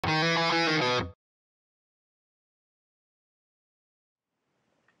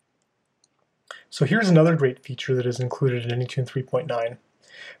So here's another great feature that is included in Anytune 3.9.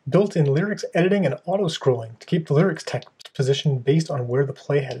 Built-in lyrics editing and auto-scrolling to keep the lyrics text positioned based on where the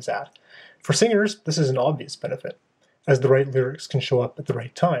playhead is at. For singers, this is an obvious benefit, as the right lyrics can show up at the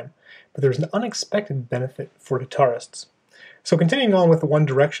right time, but there's an unexpected benefit for guitarists. So continuing on with the One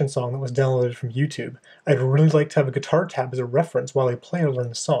Direction song that was downloaded from YouTube, I'd really like to have a guitar tab as a reference while I play or learn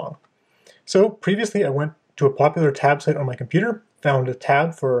the song. So previously I went to a popular tab site on my computer, found a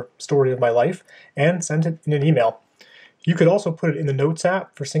tab for Story of My Life, and sent it in an email. You could also put it in the Notes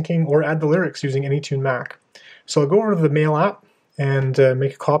app for syncing or add the lyrics using Anytune Mac. So I'll go over to the Mail app and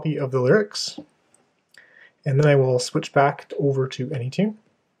make a copy of the lyrics, and then I will switch back over to Anytune,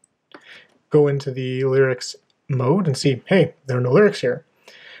 go into the lyrics mode and see, hey, there are no lyrics here.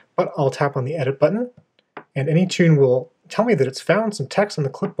 But I'll tap on the Edit button, and Anytune will tell me that it's found some text on the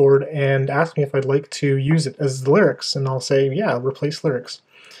clipboard and ask me if I'd like to use it as the lyrics, and I'll say, yeah, replace lyrics.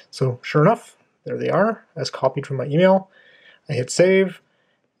 So sure enough, there they are, as copied from my email. I hit save,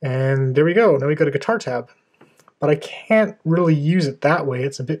 and there we go. Now we got a guitar tab. But I can't really use it that way.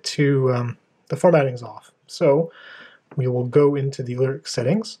 It's a bit too, the formatting's off. So we will go into the lyric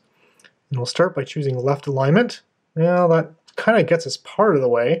settings, and we'll start by choosing left alignment. Well, that kind of gets us part of the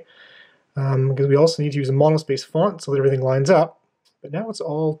way, because we also need to use a monospace font so that everything lines up. But now it's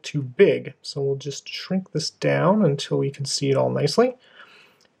all too big, so we'll just shrink this down until we can see it all nicely.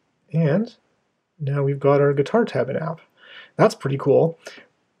 And now we've got our guitar tab in app. That's pretty cool.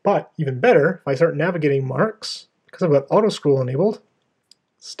 But even better, if I start navigating marks, because I've got auto scroll enabled,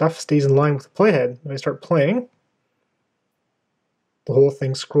 stuff stays in line with the playhead. When I start playing, the whole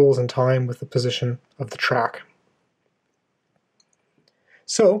thing scrolls in time with the position of the track.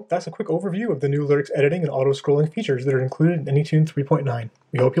 So that's a quick overview of the new lyrics editing and auto scrolling features that are included in Anytune 3.9.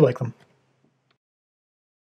 We hope you like them.